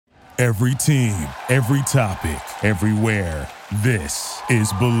Every team, every topic, everywhere. This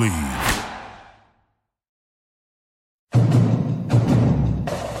is Believe.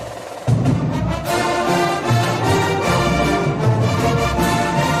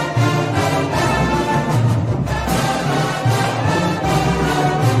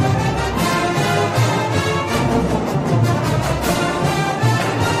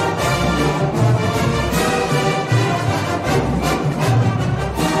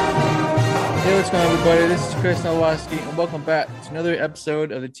 What's going on, everybody? This is Chris Nalwasky, and welcome back to another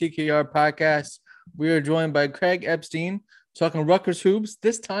episode of the TKR podcast. We are joined by Craig Epstein, talking Rutgers hoops,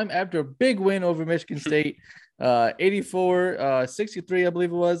 this time after a big win over Michigan State, 84-63, I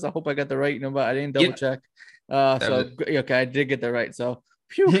believe it was. I hope I got that right, but I didn't double check. Okay, I did get that right. So,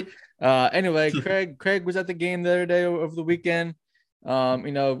 phew. Anyway, Craig was at the game the other day over the weekend. A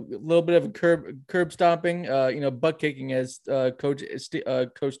little bit of a curb stomping, butt kicking, as Coach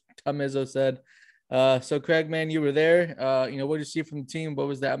Tom Izzo said. So Craig, man, you were there. What did you see from the team? What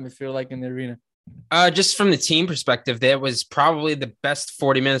was the atmosphere like in the arena? Just from the team perspective, that was probably the best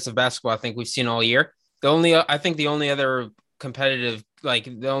 40 minutes of basketball I think we've seen all year. The only other competitive,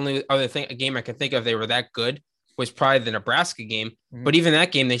 the only other game I can think of they were that good was probably the Nebraska game. Mm-hmm. But even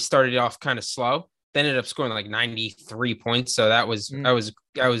that game, they started off kind of slow. They ended up scoring like 93 points. So that was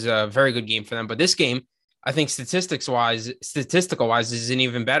a very good game for them. But this game, I think statistical wise, is an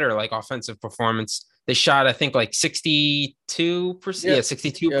even better offensive performance. They shot, I think, 62%. Yeah,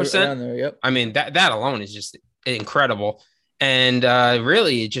 62%. Around there, yep. I mean, that alone is just incredible. And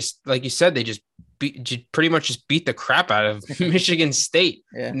really, just like you said, they just pretty much beat the crap out of Michigan State.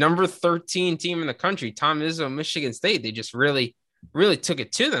 Yeah. Number 13 team in the country, Tom Izzo, Michigan State. They just really took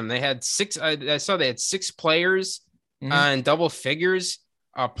it to them. They had six. I saw they had six players in double figures.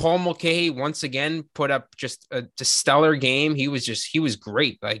 Paul Mulcahy once again put up just a stellar game. He was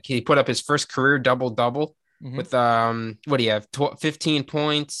great. He put up his first career double with what do you have? 15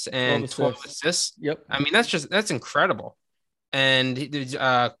 points and 12 assists. Yep. I mean, that's incredible. And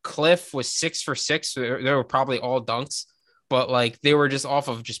Cliff was 6 for 6. They were probably all dunks. But they were just off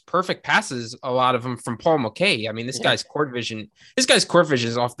of just perfect passes, a lot of them from Paul Mulcahy. I mean, this guy's court vision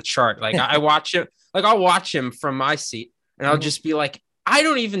is off the chart. I watch it, I'll watch him from my seat, and I'll just be like, I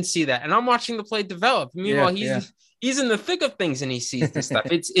don't even see that, and I'm watching the play develop. Meanwhile, he's in the thick of things and he sees this stuff.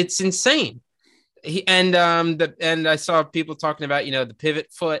 It's insane. And I saw people talking about the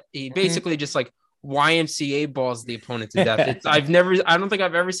pivot foot. He basically just YMCA balls the opponent to death. I don't think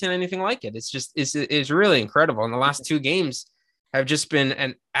I've ever seen anything like it. It's really incredible. And the last two games have just been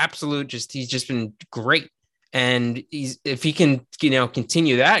an absolute, he's just been great. And if he can,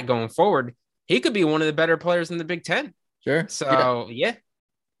 continue that going forward, he could be one of the better players in the Big Ten. Sure. So yeah,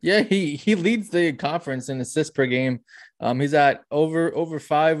 he leads the conference in assists per game. He's at over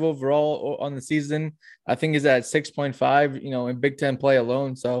 5 overall on the season. I think he's at 6.5, in Big Ten play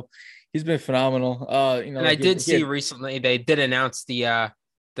alone. So he's been phenomenal. And I did see recently they did announce the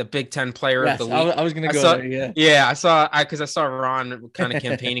Big Ten Player of the Week. I was going to go there. Yeah. Yeah, I saw Ron kind of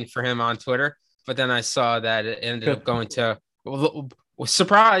campaigning for him on Twitter, but then I saw that it ended up going to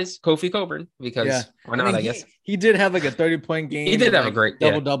surprise Kofi Coburn because why not? I guess he did have a 30-point game. He did have a great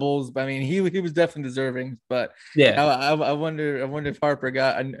double doubles. I mean, he was definitely deserving. But I wonder if Harper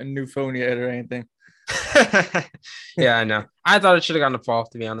got a new phone yet or anything. Yeah, I know. I thought it should have gone to Paul,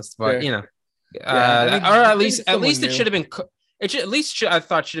 to be honest, but or at least it should have been. I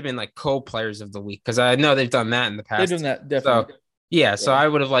thought should have been co-players of the week, because I know they've done that in the past. They've done that definitely. So I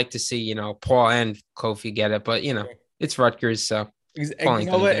would have liked to see Paul and Kofi get it, but it's Rutgers, so.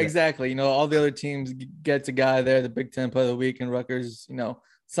 Exactly. All the other teams get a guy there, the Big Ten Player of the Week, and Rutgers.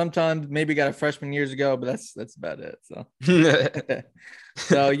 Sometimes maybe got a freshman years ago, but that's about it. So.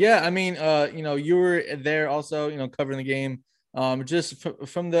 So yeah, I mean, you were there also, covering the game. Just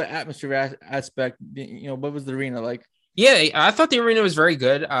from the atmosphere aspect, what was the arena like? Yeah, I thought the arena was very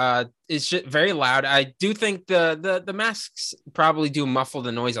good. It's just very loud. I do think the masks probably do muffle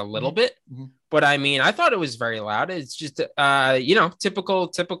the noise a little bit, but I mean, I thought it was very loud. It's just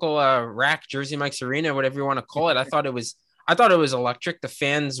typical rack Jersey Mike's arena, whatever you want to call it. I thought it was electric. I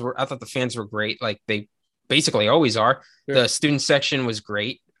thought the fans were great. They basically always are. Sure. The student section was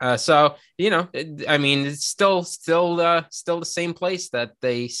great. So I mean, it's still the same place that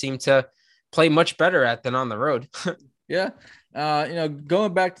they seem to play much better at than on the road. Yeah.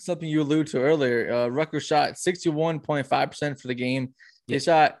 Going back to something you alluded to earlier, Rutgers shot 61.5% for the game. They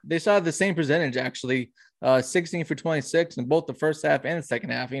shot the same percentage, actually, 16 for 26 in both the first half and the second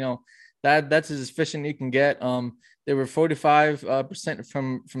half. That's as efficient you can get. They were 45%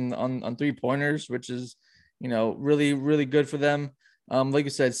 from on 3-pointers, which is, really, really good for them. Like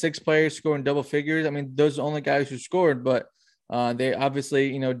you said, 6 players scoring double figures. I mean, those are the only guys who scored, but they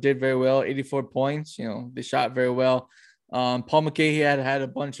obviously, did very well. 84 points. They shot very well. Paul McKay, he had a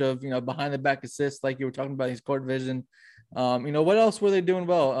bunch of, behind the back assists, like you were talking about his court vision. What else were they doing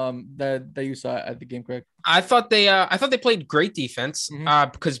well that you saw at the game, Craig? I thought they played great defense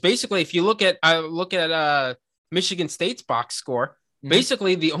because basically if you look at Michigan State's box score,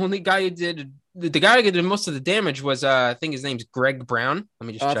 basically the only guy who did most of the damage was I think his name's Greg Brown. Let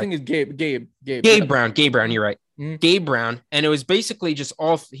me just check. I think it's Gabe Brown. Gabe Brown, you're right. Mm-hmm. Gabe Brown, and it was basically just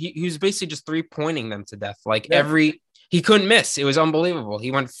he was basically just 3-pointing them to death. Like he couldn't miss. It was unbelievable.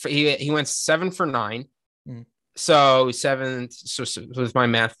 He went 7 for 9. Mm-hmm. So 7. So with my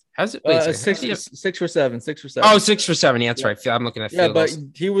math, how's it? Wait, 6 for 7. 6 for 7. Oh, 6 for 7. Yeah, that's right. I'm looking at field goals.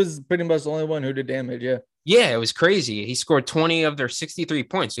 But he was pretty much the only one who did damage. Yeah. Yeah, it was crazy. He scored 20 of their 63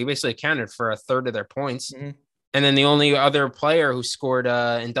 points. So he basically accounted for a third of their points. Mm-hmm. And then the only other player who scored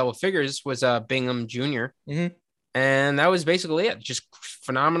in double figures was Bingham Jr. Mm-hmm. And that was basically it. Just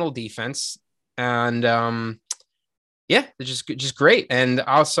phenomenal defense. And yeah, just great. And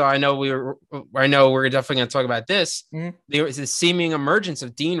also, I know we're definitely going to talk about this. Mm-hmm. There was the seeming emergence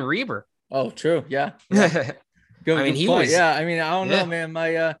of Dean Reber. Oh, true. Yeah. Good he point. was. Yeah. I mean, I don't know, man.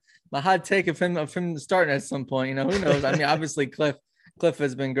 My hot take of him starting at some point. Who knows? I mean, obviously, Cliff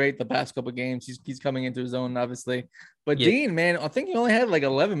has been great the past couple of games. He's coming into his own, obviously. But Dean, man, I think he only had like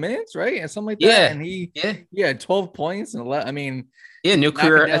 11 minutes, right? And something like that. Yeah. And he had 12 points and 11. I mean, new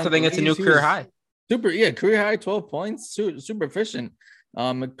career. I think it's a new career high. Career high, 12 points, super efficient.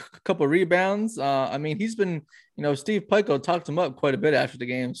 A couple of rebounds. I mean, he's been, Steve Pico talked him up quite a bit after the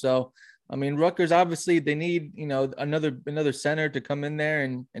game. So, I mean, Rutgers, obviously they need, another center to come in there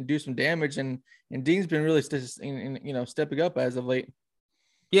and do some damage. And Dean's been really, stepping up as of late.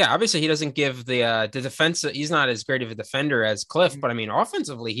 Yeah, obviously he doesn't give the defense. He's not as great of a defender as Cliff, but I mean,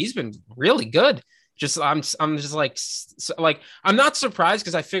 offensively, he's been really good. I'm just like I'm not surprised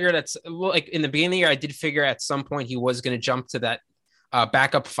because I figured like in the beginning of the year, I did figure at some point he was going to jump to that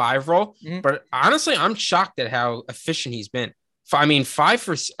backup 5 role. Mm-hmm. But honestly, I'm shocked at how efficient he's been. I mean, 5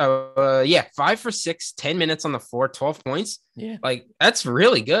 for 6, 10 minutes on the floor, 12 points. Yeah, like that's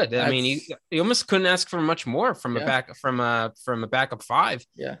really good. I mean, you almost couldn't ask for much more from a backup 5.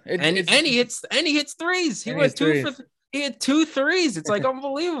 Yeah, and he hits threes. He had 2 threes. It's like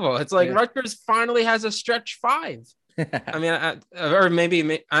unbelievable. It's like Rutgers finally has a stretch 5. I mean, or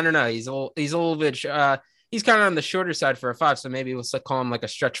maybe I don't know. He's a little bit. He's kind of on the shorter side for a 5, so maybe we'll call him like a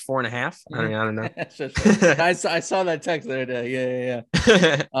stretch 4.5. I mean, I don't know. I saw that text the other day.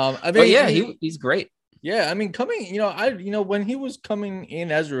 Yeah. I mean, he's great. Yeah, I mean, when he was coming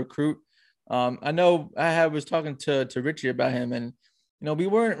in as a recruit, I know I was talking to Richie about him, and we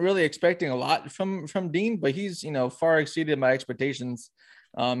weren't really expecting a lot from Dean, but he's far exceeded my expectations.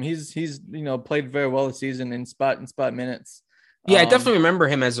 He's played very well this season in spot minutes. Yeah, I definitely remember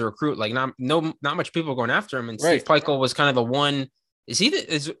him as a recruit. Like not much people going after him, and Steve Pico was kind of the one.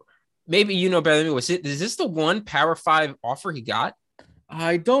 Maybe better than me? Is this the one Power 5 offer he got?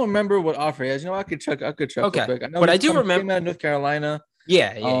 I don't remember what offer he has. I could check. Okay, real quick. But I do remember North Carolina.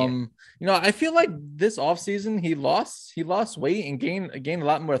 Yeah. I feel like this offseason he lost weight and gained a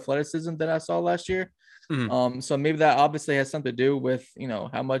lot more athleticism than I saw last year. Mm-hmm. So maybe that obviously has something to do with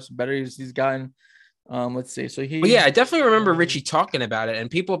how much better he's gotten. Let's see. So I definitely remember Richie talking about it, and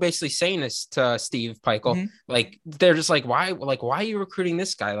people basically saying this to Steve Pico. Mm-hmm. Like they're just like, why are you recruiting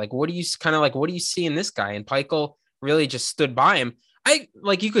this guy? Like, what do you see in this guy? And Pico really just stood by him.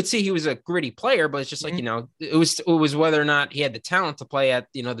 You could see he was a gritty player, but it's just like, it was whether or not he had the talent to play at,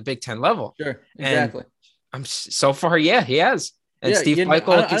 the Big Ten level. Sure. Exactly. And so far. Yeah, he has. And Steve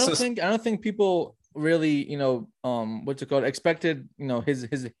Pico. I don't think people really, expected,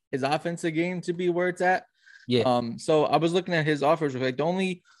 his offensive game to be where it's at. Yeah. So I was looking at his offers. Like the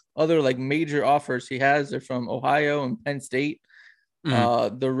only other major offers he has are from Ohio and Penn State.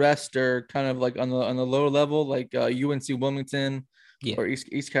 Mm-hmm. The rest are kind of like on the lower level, like UNC Wilmington. Yeah. Or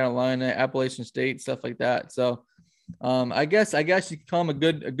East Carolina, Appalachian State, stuff like that. So, I guess you could call him a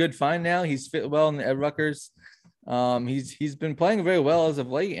good find now. He's fit well at Rutgers. He's been playing very well as of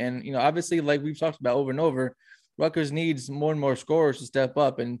late, and obviously, like we've talked about over and over, Rutgers needs more and more scorers to step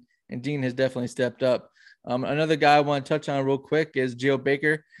up, and Dean has definitely stepped up. Another guy I want to touch on real quick is Geo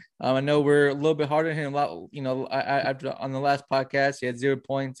Baker. I know we're a little bit harder on him. After on the last podcast, he had 0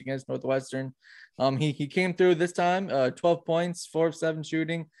 points against Northwestern. He came through this time, 12 points, 4 of 7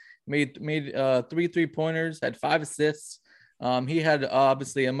 shooting, made 3 3-pointers, had 5 assists. He had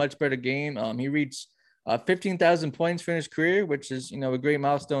obviously a much better game. He reached 15,000 points for his career, which is a great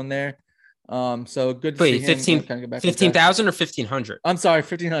milestone there. So good to see Wait, him 15 kind of get back on track. 15,000 or 1,500? I'm sorry,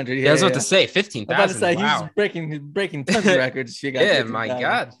 1,500. Yeah, I was about Yeah. to say I'm about to 15,000. say Wow. he's breaking tons of records. She got Yeah, my 15,000.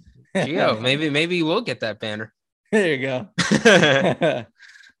 God. Gio, maybe we'll get that banner. There you go.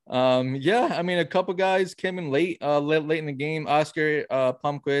 Yeah, I mean, a couple guys came in late in the game. Oscar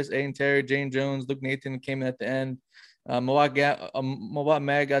Palmquist, Aiden Terry, Jane Jones, Luke Nathan came in at the end. Mawat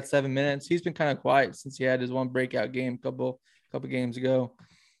Mag got 7 minutes. He's been kind of quiet since he had his one breakout game couple games ago.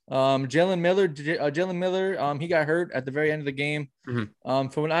 Jalen Miller, he got hurt at the very end of the game. Mm-hmm.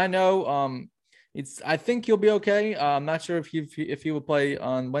 From what I know, I think he'll be okay. I'm not sure if he will play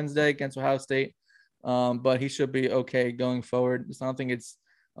on Wednesday against Ohio State, but he should be okay going forward. I don't think it's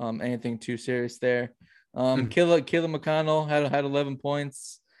anything too serious there. Caleb McConnell had 11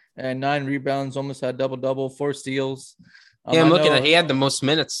 points and 9 rebounds, almost had double, 4 steals. Yeah, I'm looking at he had the most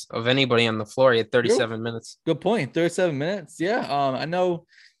minutes of anybody on the floor. He had 37 minutes. Good point. 37 minutes. Yeah. I know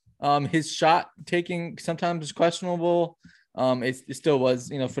his shot taking sometimes is questionable. It still was,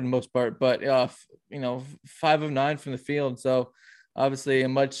 for the most part, but 5 of 9 from the field. So obviously a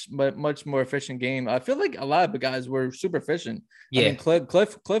much more efficient game. I feel like a lot of the guys were super efficient. Yeah. I mean,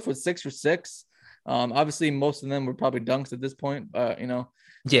 Cliff was 6 for 6. Obviously most of them were probably dunks at this point.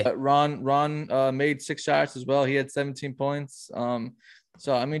 Yeah. But Ron made 6 shots as well. He had 17 points.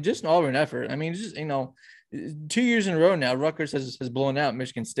 So I mean, just an all-around effort. I mean, just 2 years in a row now, Rutgers has blown out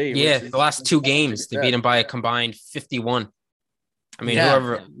Michigan State. Yeah, the last 2 games they beat them by a combined 51. I mean,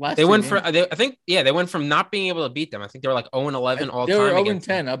 whoever they went for, I think, they went from not being able to beat them. I think they were like 0-11 all time. They were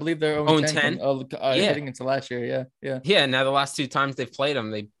 0-10. I believe they're 0-10. Heading into last year. Yeah. Now the last 2 times they've played them,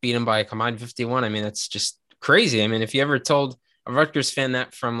 they beat them by a combined 51. I mean, that's just crazy. I mean, if you ever told a Rutgers fan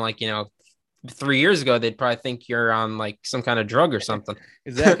that from 3 years ago, they'd probably think you're on like some kind of drug or something.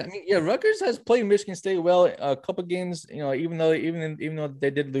 Exactly. I mean, yeah, Rutgers has played Michigan State well a couple games, even though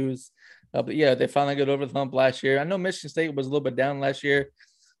they did lose. But yeah, they finally got over the hump last year. I know Michigan State was a little bit down last year,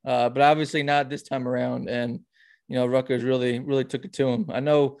 but obviously not this time around. And, Rutgers really took it to him. I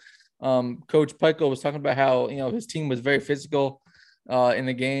know Coach Pico was talking about how, his team was very physical in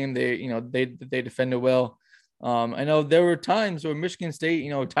the game. They defended well. I know there were times where Michigan State,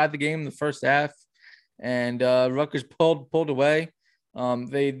 tied the game in the first half and Rutgers pulled away.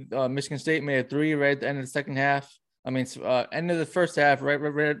 Michigan State made a 3 right at the end of the second half. I mean, end of the first half, right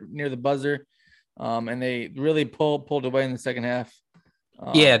near the buzzer, and they really pulled away in the second half.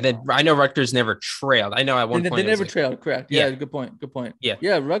 I know Rutgers never trailed. I know at one point they never trailed. Correct. Yeah, good point.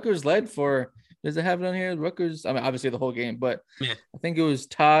 Yeah. Rutgers led for. Does it have it on here? Rutgers. I mean, obviously the whole game, but yeah. I think it was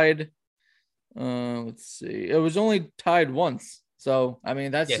tied. Let's see. It was only tied once. So I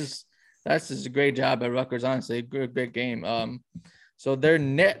mean, that's just a great job by Rutgers. Honestly, great game. So their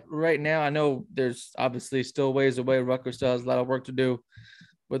net right now, I know there's obviously still ways away. Rutgers still has a lot of work to do,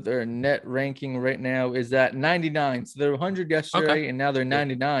 but their net ranking right now is at 99. So they're 100 yesterday, and now they're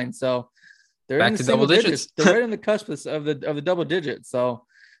 99. So they're back in the to single double digits. They're right on the cusp of the double digits. So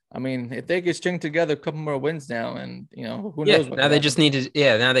I mean, if they could string together a couple more wins now, and who knows? Now they just need to.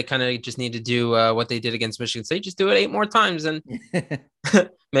 Yeah, now they kind of just need to do what they did against Michigan State. Just do it 8 more times, and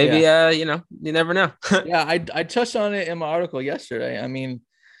maybe you never know. Yeah, I touched on it in my article yesterday. I mean,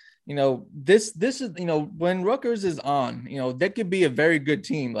 this is when Rutgers is on, they could be a very good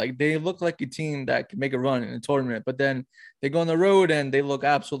team. Like they look like a team that could make a run in a tournament, but then they go on the road and they look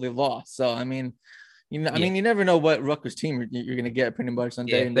absolutely lost. So I mean. I mean, you never know what Rutgers team you're going to get pretty much on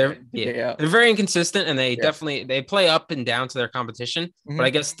day in, day out. They're very inconsistent, and they definitely play up and down to their competition. Mm-hmm. But I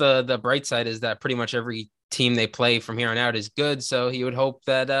guess the bright side is that pretty much every team they play from here on out is good. So you would hope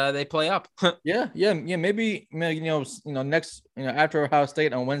that they play up. Yeah. Maybe next after Ohio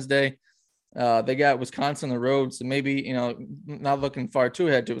State on Wednesday, they got Wisconsin on the road. So maybe not looking far too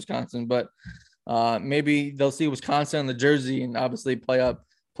ahead to Wisconsin, but maybe they'll see Wisconsin on the jersey and obviously play up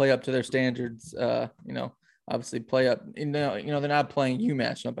to their standards, obviously play up, they're not playing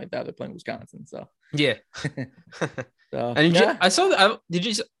UMass, something like that. They're playing Wisconsin. So, yeah. And I saw that.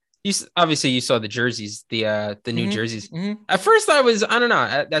 You obviously you saw the jerseys, the new jerseys. Mm-hmm. At first I don't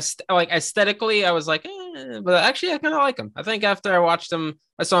know. That's like aesthetically, I was like, but actually I kind of like them. I think after I watched them,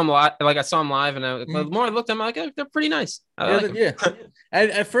 I saw them live, and the more I looked at them, I'm like, they're pretty nice. Yeah.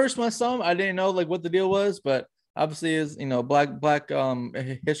 At first when I saw them, I didn't know like what the deal was, but obviously is Black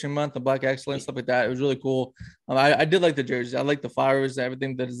History Month and Black Excellence, stuff like that. It was really cool. I did like the jerseys. I like the flowers,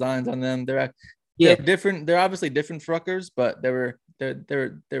 everything, the designs on them. They're different. They're obviously different for Rutgers, but they're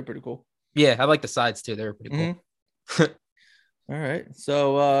pretty cool. Yeah, I like the sides too. They were pretty cool. All right.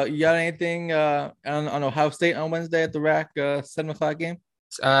 So you got anything on Ohio State on Wednesday at the RAC 7:00 game?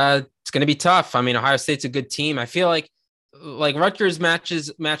 It's gonna be tough. I mean, Ohio State's a good team. I feel like like Rutgers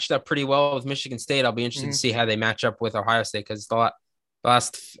matched up pretty well with Michigan State. I'll be interested to see how they match up with Ohio State, because the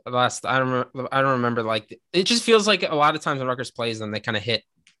last I don't remember, like it just feels like a lot of times when Rutgers plays them, they kind of hit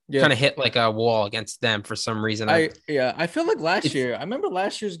like a wall against them for some reason. I feel like last year, I remember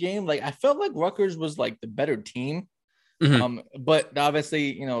last year's game, like I felt like Rutgers was like the better team. But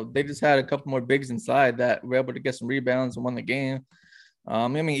obviously, you know, they just had a couple more bigs inside that were able to get some rebounds and won the game. I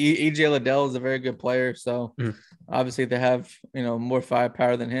mean, EJ Liddell is a very good player, so obviously they have, you know, more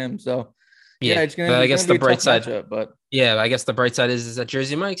firepower than him. So it's gonna. I guess the bright side, but I guess the bright side is that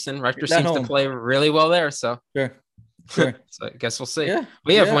Jersey Mike's and Rutgers seems to play really well there. So sure. So I guess we'll see. Yeah.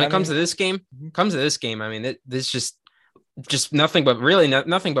 But when it comes to this game, I mean, this just nothing but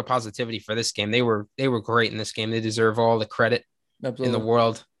nothing but positivity for this game. They were great in this game. They deserve all the credit in the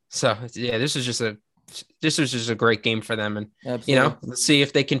world. So this was just a great game for them. And you know, let's see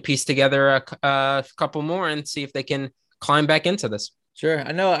if they can piece together a couple more and see if they can climb back into this. Sure.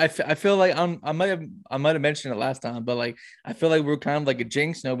 I know. I feel like I might have mentioned it last time, but like I feel like we're kind of like a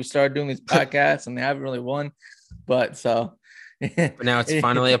jinx. You know, we started doing these podcasts and they haven't really won, but so. But now it's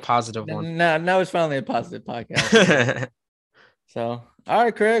finally a positive one. Now it's finally a positive podcast. So, all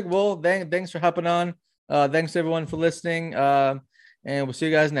right, Craig. Well, thanks for hopping on. Thanks everyone for listening. And we'll see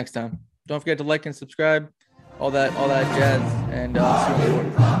you guys next time. Don't forget to like and subscribe, all that jazz, and see you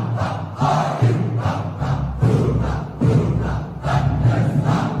later.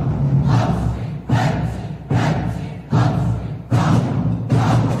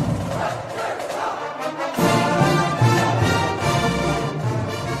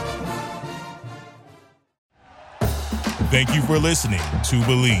 Thank you for listening to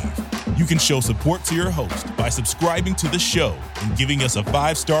Believe. You can show support to your host by subscribing to the show and giving us a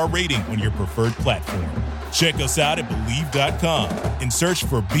 5-star rating on your preferred platform. Check us out at Believe.com and search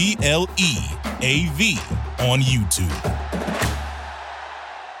for BLEAV on YouTube.